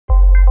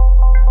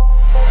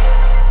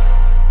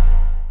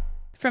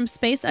from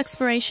space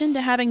exploration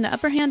to having the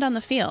upper hand on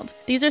the field.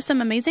 These are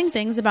some amazing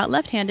things about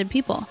left-handed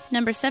people.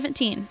 Number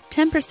 17.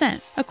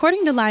 10%.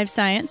 According to Live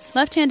Science,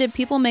 left-handed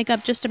people make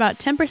up just about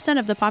 10%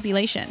 of the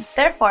population.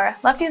 Therefore,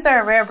 lefties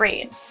are a rare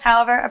breed.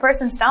 However, a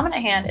person's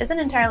dominant hand isn't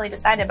entirely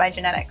decided by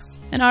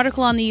genetics. An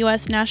article on the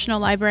U.S. National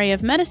Library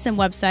of Medicine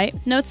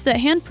website notes that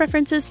hand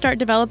preferences start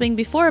developing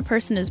before a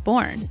person is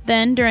born.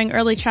 Then, during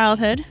early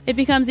childhood, it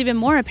becomes even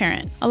more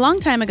apparent. A long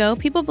time ago,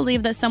 people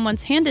believed that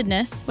someone's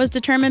handedness was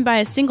determined by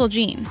a single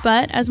gene,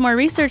 but as more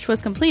research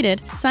was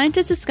completed,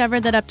 scientists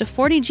discovered that up to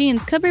 40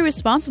 genes could be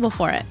responsible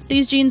for it.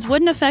 These genes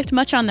wouldn't affect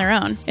much on their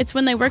own. It's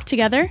when they work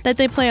together that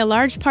they play a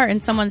large part in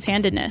someone's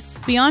handedness.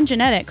 Beyond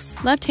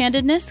genetics,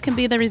 left-handedness can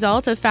be the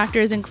result of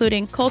factors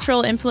including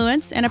cultural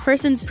influence and a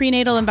person's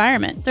prenatal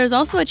environment. There's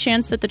also a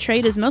chance that the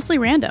trait is mostly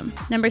random.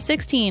 Number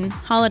 16.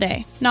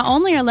 Holiday. Not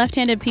only are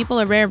left-handed people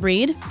a rare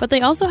breed, but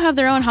they also have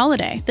their own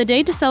holiday. The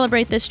day to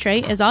celebrate this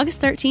trait is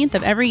August 13th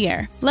of every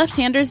year.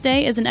 Left-Handers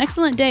Day is an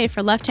excellent day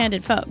for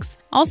left-handed folks,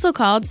 also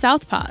called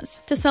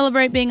southpaws, to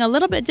celebrate being a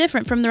little bit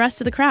different from the rest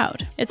of the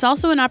crowd. It's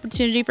also an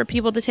opportunity for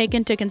people to take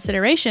into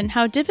consideration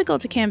how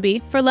difficult it can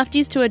be for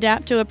lefties to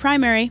adapt to a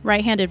primary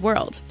right-handed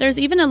world. There's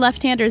even a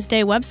Left-Handers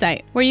Day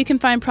website where you can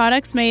find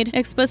products made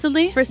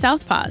explicitly for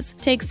southpaws,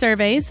 take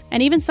surveys,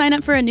 and even sign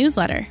up for a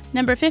newsletter.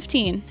 Number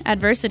 15.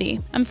 Adversity.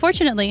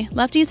 Unfortunately,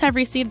 lefties have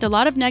received a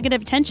lot of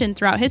negative attention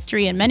throughout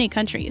history in many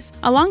countries.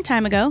 A long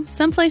time ago,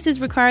 some places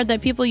required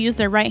that people use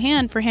their right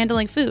hand for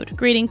handling food,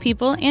 greeting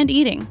people, and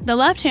eating. The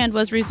left hand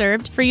was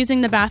reserved for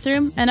using the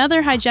bathroom and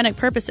other hygienic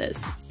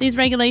purposes. These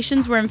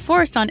regulations were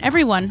enforced on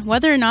everyone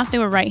whether or not they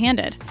were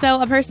right-handed,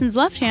 so a person's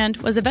left hand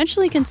was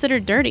eventually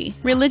considered dirty.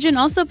 Religion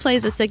also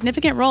plays a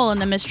significant role in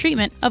the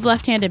mistreatment of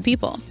left-handed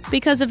people.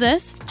 Because of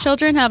this,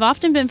 children have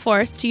often been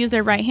forced to use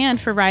their right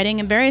hand for writing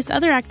and various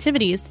other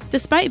activities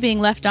despite being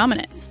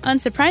left-dominant.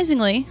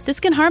 Unsurprisingly, this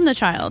can harm the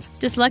child.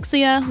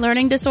 Dyslexia,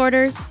 learning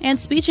disorders, and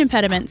speech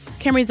impediments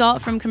can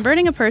result from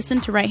converting a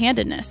person to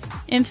right-handedness.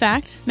 In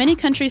fact, many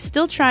countries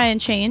still try and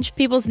change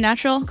people's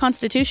natural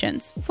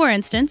constitutions. For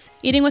instance,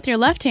 eating with your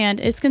left hand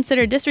is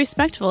considered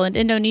disrespectful in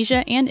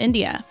Indonesia and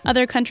India.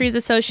 Other countries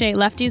associate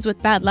lefties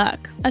with bad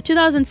luck. A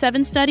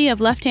 2007 study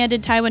of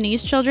left-handed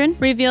Taiwanese children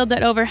revealed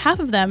that over half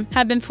of them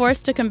have been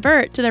forced to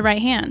convert to their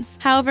right hands.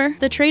 However,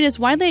 the trait is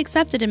widely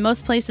accepted in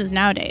most places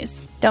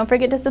nowadays. Don't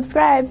forget to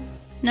subscribe.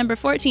 Number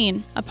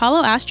 14.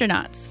 Apollo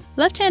astronauts.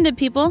 Left-handed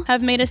people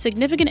have made a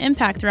significant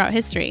impact throughout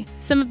history.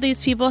 Some of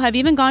these people have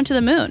even gone to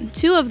the moon.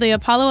 2 of the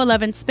Apollo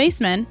 11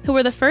 spacemen, who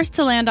were the first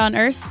to land on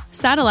Earth's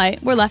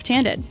satellite, were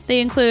left-handed.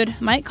 They include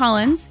Mike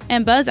Collins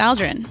and Buzz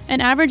Aldrin.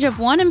 An average of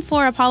 1 in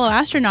 4 Apollo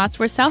astronauts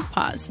were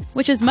southpaws,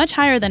 which is much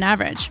higher than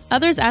average.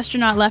 Others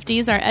astronaut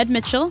lefties are Ed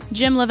Mitchell,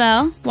 Jim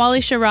Lovell, Wally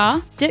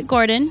Schirra, Dick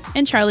Gordon,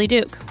 and Charlie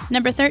Duke.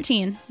 Number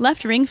 13.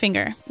 Left ring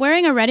finger.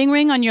 Wearing a wedding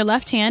ring on your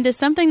left hand is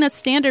something that's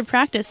standard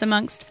practice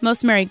amongst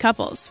most married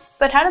couples.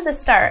 But how did this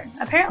start?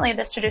 Apparently,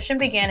 this tradition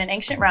began in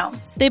ancient Rome.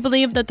 They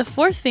believed that the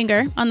 4th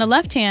finger on the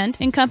left hand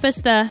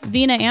encompassed the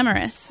vena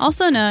amoris,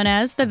 also known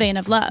as the vein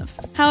of love.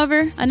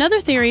 However,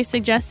 another theory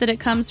suggests that it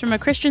comes from a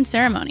Christian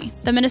ceremony.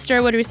 The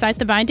minister would recite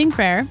the binding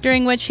prayer,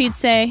 during which he'd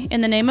say,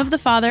 "In the name of the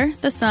Father,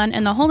 the Son,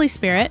 and the Holy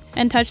Spirit,"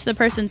 and touch the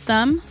person's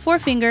thumb,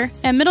 forefinger,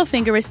 and middle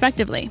finger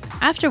respectively.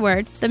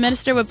 Afterward, the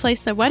minister would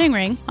place the wedding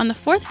ring on the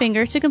 4th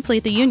finger to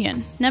complete the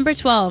union. Number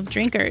 12.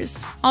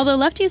 Drinkers. Although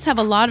lefties have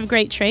a lot of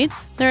great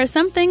traits, there are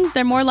some things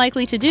they're more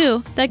likely to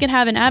do that could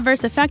have an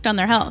adverse effect on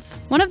their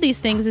health. One of these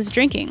things is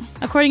drinking.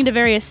 According to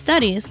various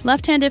studies,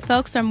 left-handed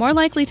folks are more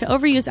likely to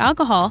overuse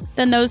alcohol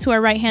than those who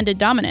are right-handed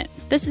dominant.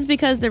 This is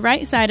because the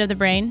right side of the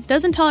brain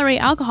doesn't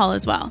tolerate alcohol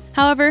as well.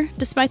 However,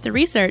 despite the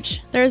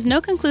research, there is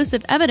no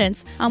conclusive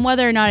evidence on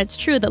whether or not it's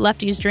true that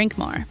lefties drink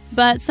more.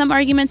 But some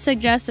arguments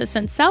suggest that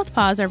since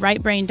southpaws are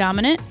right brain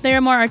dominant, they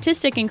are more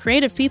artistic and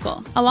creative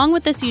people. Along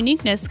with this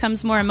uniqueness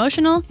comes more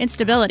emotional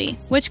instability,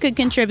 which could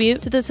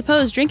contribute to the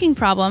supposed drinking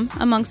problem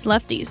amongst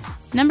lefties.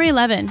 Number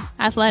 11.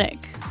 Athletic.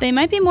 They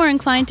might be more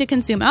inclined to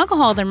consume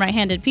alcohol than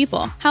right-handed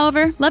people.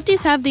 However,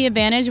 lefties have the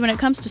advantage when it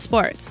comes to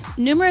sports.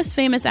 Numerous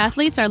famous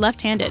athletes are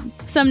left-handed.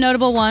 Some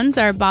notable ones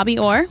are Bobby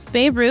Orr,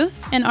 Babe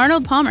Ruth, and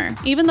Arnold Palmer.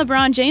 Even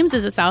LeBron James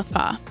is a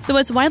southpaw, so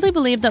it's widely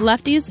believed that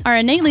lefties are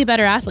innately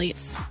better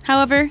athletes.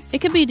 However, it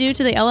could be due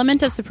to the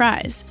element of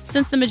surprise.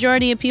 Since the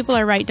majority of people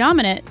are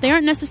right-dominant, they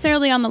aren't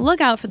necessarily on the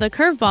lookout for the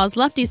curveballs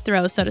lefties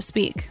throw, so to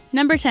speak.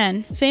 Number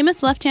 10.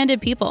 Famous left-handed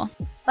people.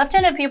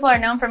 Left-handed people are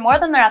known for more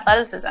than their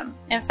athleticism.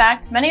 In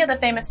fact, many of the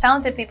famous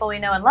talented people we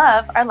know and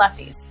love are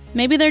lefties.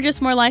 Maybe they're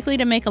just more likely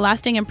to make a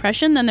lasting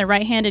impression than their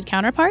right-handed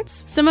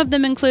counterparts. Some of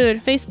them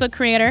include Facebook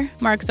creator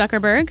Mark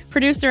Zuckerberg,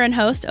 producer and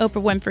host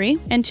Oprah Winfrey,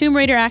 and Tomb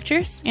Raider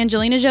actress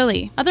Angelina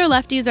Jolie. Other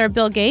lefties are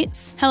Bill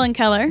Gates, Helen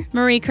Keller,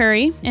 Marie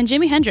Curie, and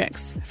Jimi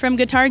Hendrix. From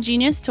guitar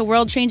genius to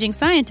world-changing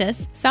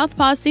scientists,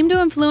 southpaws seem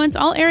to influence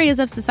all areas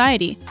of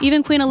society.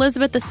 Even Queen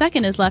Elizabeth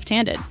II is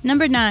left-handed.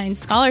 Number 9.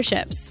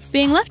 Scholarships.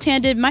 Being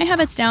left-handed might have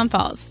its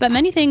downfalls, but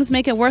many things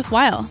make it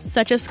worthwhile,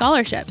 such as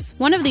scholarships.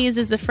 One of these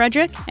is the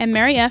Frederick and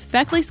Mary F.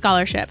 Beckley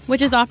Scholarship,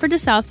 which is offered to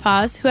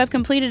southpaws who have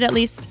completed at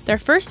least their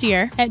first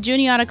year at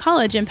Juniata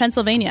College in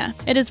Pennsylvania.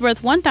 It is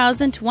worth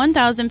 $1,000 to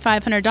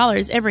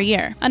 $1,500 every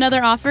year.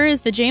 Another offer is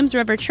the James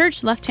River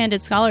Church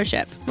Left-Handed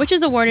Scholarship, which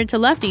is awarded to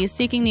lefties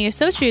seeking the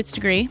associate's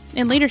degree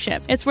in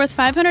leadership. It's worth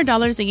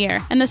 $500 a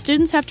year, and the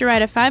students have to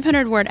write a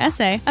 500-word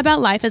essay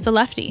about life as a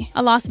lefty.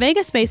 A Las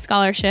Vegas-based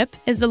scholarship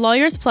is the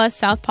Lawyers Plus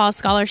Southpaw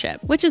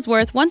Scholarship, which is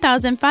worth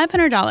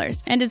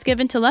 $1,500 and is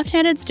given to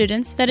left-handed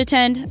students that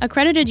attend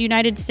accredited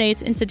United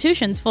States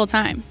institutions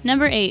full-time.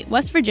 Number 8.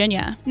 West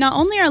Virginia. Not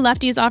only are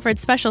lefties offered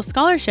special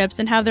scholarships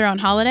and have their own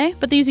holiday,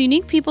 but these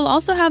unique people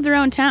also have their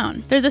own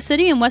town. There's a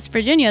city in West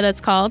Virginia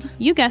that's called,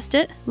 you guessed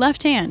it,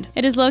 Left Hand.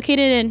 It is located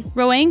in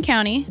Rowan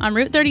County on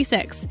Route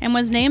 36 and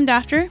was named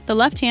after the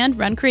Left Hand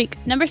Run Creek.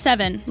 Number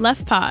 7.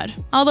 Left Pod.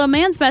 Although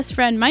man's best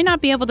friend might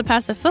not be able to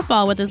pass a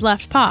football with his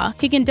left paw,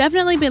 he can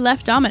definitely be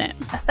left dominant.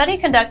 A study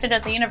conducted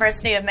at the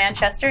University of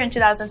Manchester in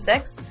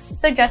 2006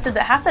 suggested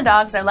that half the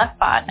dogs are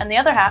left-pawed and the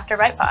other half are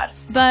right-pawed.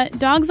 But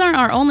dogs aren't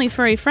our only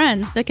furry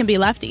friends that can be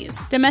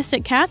lefties.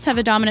 Domestic cats have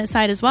a dominant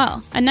side as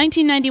well. A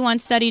 1991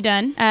 study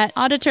done at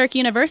Ataturk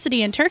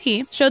University in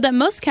Turkey showed that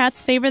most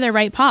cats favor their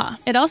right paw.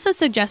 It also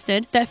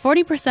suggested that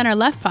 40% are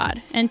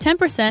left-pawed and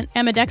 10%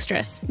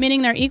 ambidextrous,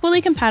 meaning they're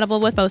equally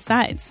compatible with both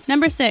sides.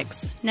 Number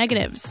 6.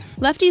 Negatives.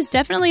 Lefties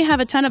definitely have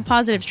a ton of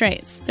positive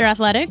traits. They're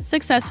athletic,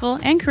 successful,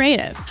 and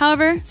creative.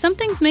 However, some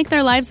things make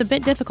their lives a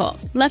bit difficult.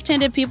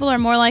 Left-handed people are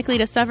more likely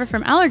to suffer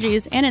from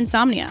allergies and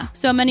insomnia,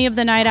 so many of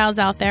the night owls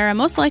out there are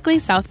most likely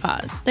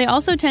southpaws. They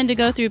also tend to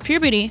go through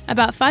puberty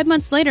about 5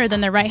 months later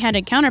than their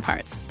right-handed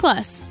counterparts.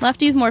 Plus,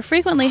 lefties more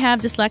frequently have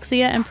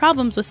dyslexia and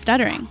problems with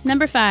stuttering.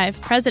 Number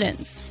 5.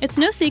 Presidents. It's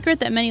no secret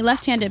that many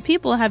left-handed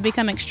people have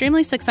become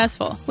extremely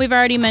successful. We've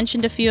already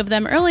mentioned a few of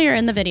them earlier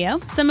in the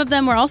video. Some of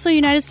them were also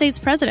United States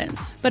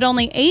presidents, but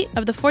only 8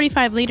 of the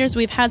 45 leaders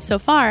we've had so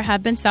far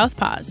have been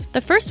southpaws.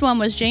 The first one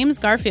was James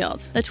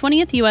Garfield, the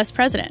 20th U.S.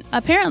 president.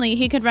 Apparently,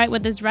 he could write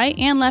with his right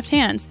and left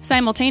hands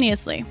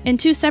simultaneously in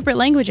 2 separate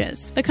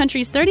languages. The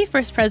country's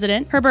 31st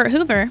president, Herbert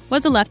Hoover,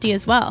 was a lefty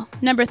as well.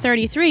 Number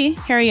 33,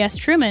 Harry S.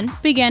 Truman,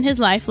 began his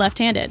life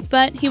left-handed,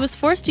 but he was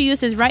forced to use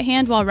his right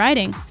hand while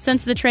writing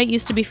since the trait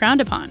used to be frowned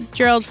upon.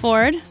 Gerald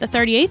Ford, the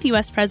 38th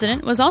U.S.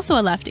 president, was also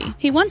a lefty.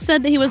 He once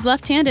said that he was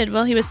left-handed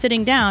while he was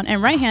sitting down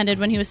and right-handed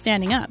when he was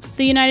standing up.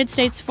 The United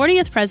States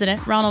 40th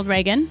president, Ronald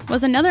Reagan,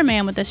 was another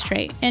man with this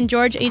trait, and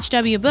George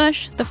H.W.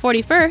 Bush, the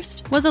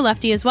 41st, was a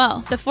lefty as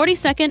well. The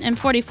 42nd and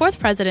 44th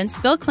presidents,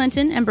 Bill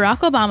Clinton and Barack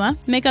Obama,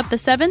 make up the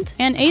 7th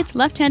and 8th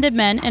left-handed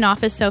men in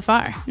office so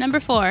far. Number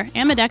 4.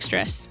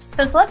 Ambidextrous.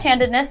 Since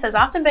left-handedness has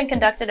often been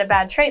considered a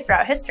bad trait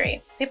throughout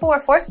history, people were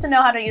forced to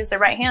know how to use their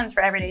right hands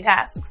for everyday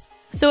tasks.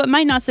 So it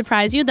might not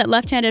surprise you that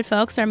left-handed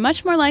folks are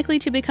much more likely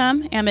to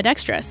become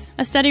ambidextrous.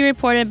 A study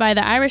reported by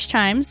the Irish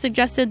Times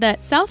suggested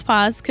that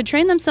southpaws could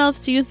train themselves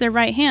to use their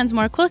right hands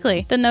more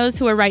quickly than those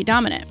who are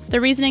right-dominant. The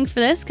reasoning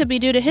for this could be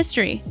due to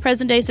history,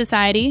 present-day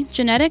society,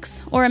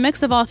 genetics, or a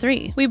mix of all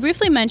 3. We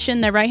briefly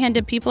mentioned that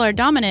right-handed people are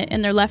dominant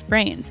in their left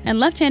brains, and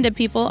left-handed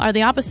people are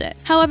the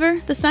opposite. However,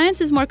 the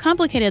science is more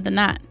complicated than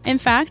that. In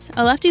fact,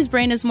 a lefty's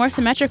brain is more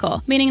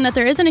symmetrical, meaning that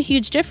there isn't a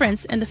huge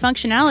difference in the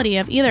functionality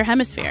of either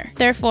hemisphere.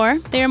 Therefore,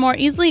 they are more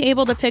easily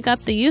able to pick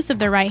up the use of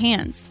their right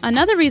hands.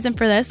 Another reason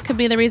for this could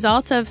be the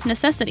result of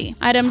necessity.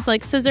 Items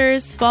like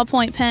scissors,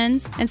 ballpoint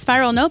pens, and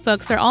spiral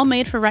notebooks are all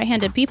made for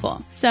right-handed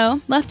people.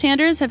 So,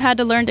 left-handers have had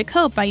to learn to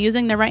cope by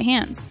using their right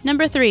hands.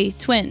 Number 3.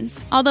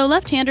 Twins. Although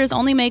left-handers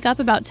only make up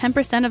about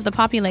 10% of the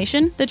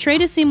population, the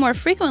trait is seen more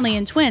frequently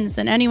in twins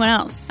than anyone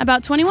else.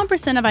 About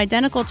 21% of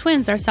identical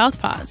twins are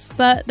southpaws,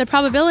 but the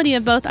probability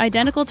of both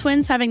identical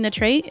twins having the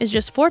trait is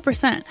just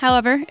 4%.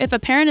 However, if a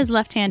parent is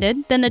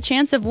left-handed, then the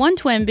chance of one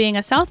twin being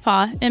a southpaw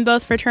in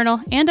both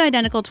fraternal and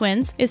identical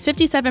twins is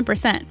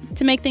 57%.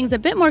 To make things a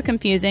bit more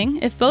confusing,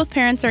 if both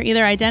parents are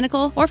either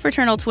identical or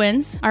fraternal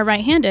twins are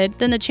right-handed,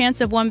 then the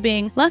chance of one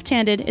being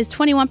left-handed is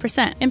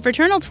 21%. In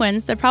fraternal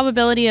twins, the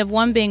probability of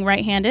one being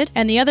right-handed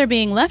and the other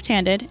being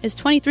left-handed is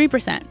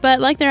 23%. But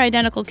like their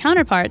identical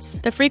counterparts,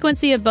 the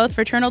frequency of both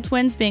fraternal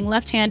twins being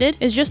left-handed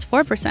is just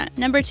 4%.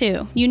 Number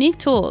 2. Unique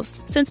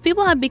tools. Since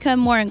people have become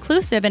more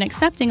inclusive and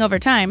accepting over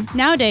time,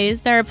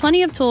 nowadays there are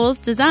plenty of tools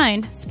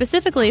designed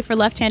specifically for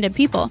left-handed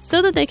people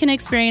so that they can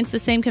experience the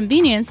same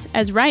convenience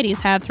as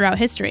righties have throughout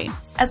history.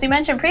 As we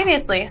mentioned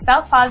previously,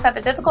 southpaws have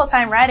a difficult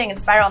time writing in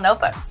spiral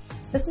notebooks.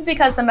 This is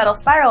because the metal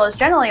spiral is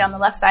generally on the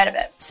left side of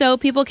it. So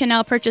people can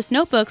now purchase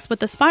notebooks with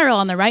the spiral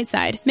on the right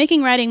side,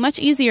 making writing much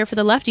easier for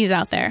the lefties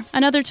out there.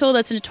 Another tool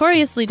that's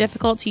notoriously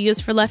difficult to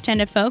use for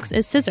left-handed folks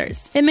is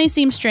scissors. It may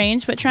seem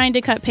strange, but trying to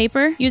cut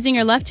paper using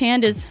your left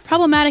hand is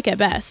problematic at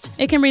best.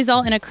 It can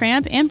result in a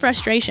cramp and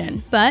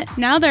frustration, but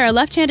now there are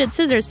left-handed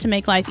scissors to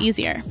make life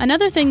easier.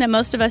 Another thing that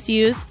most of us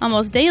use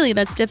almost daily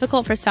that's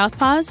difficult for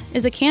southpaws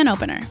is a can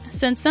opener.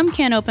 Since some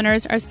can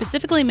openers are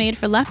specifically made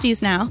for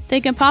lefties now,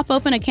 they can pop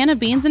open a can of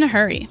beans in a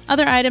hurry.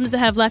 Other items that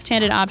have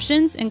left-handed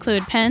options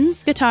include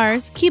pens,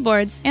 guitars,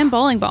 keyboards, and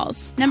bowling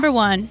balls. Number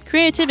 1.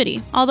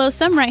 Creativity. Although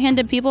some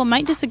right-handed people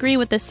might disagree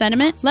with this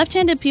sentiment,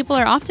 left-handed people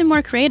are often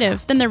more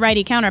creative than their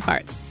righty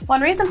counterparts. One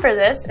reason for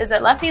this is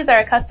that lefties are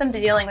accustomed to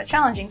dealing with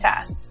challenging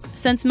tasks.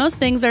 Since most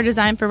things are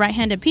designed for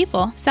right-handed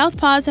people,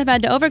 southpaws have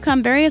had to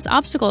overcome various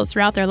obstacles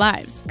throughout their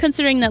lives.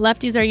 Considering that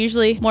lefties are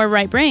usually more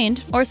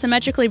right-brained or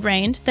symmetrically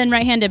brained than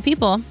right-handed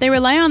people, they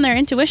rely on their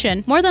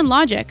intuition more than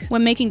logic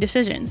when making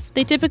decisions.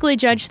 They typically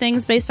judge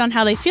things based on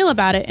how they feel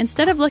about it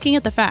instead of looking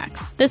at the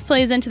facts. This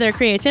plays into their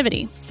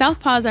creativity.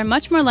 Southpaws are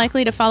much more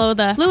likely to follow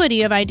the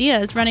fluidity of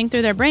ideas running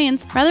through their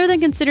brains rather than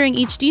considering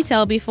each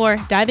detail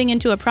before diving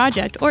into a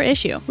project or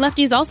issue.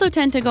 Lefties also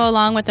tend to go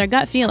along with their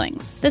gut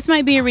feelings. This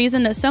might be a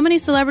reason that so many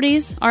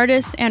celebrities,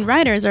 artists, and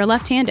writers are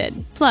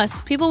left-handed.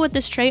 Plus, people with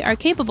this trait are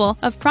capable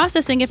of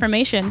processing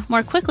information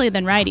more quickly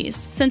than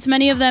righties. Since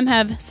many of them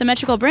have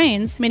symmetrical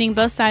brains, meaning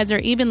both sides are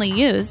evenly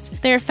used,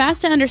 they are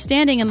fast at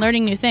understanding and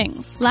learning new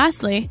things.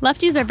 Lastly,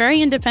 lefties are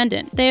very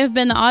independent. They have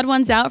been the odd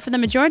ones out for the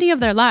majority of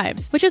their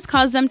lives, which has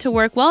caused them to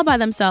work well by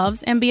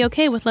themselves and be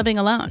okay with living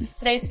alone.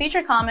 Today's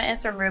featured comment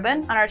is from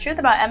Ruben on our Truth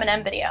About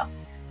Eminem video.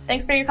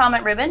 Thanks for your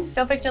comment, Ruben.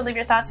 Don't forget to leave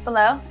your thoughts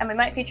below, and we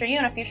might feature you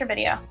in a future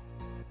video.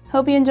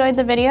 Hope you enjoyed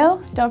the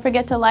video. Don't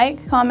forget to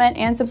like, comment,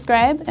 and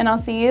subscribe, and I'll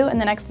see you in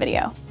the next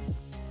video.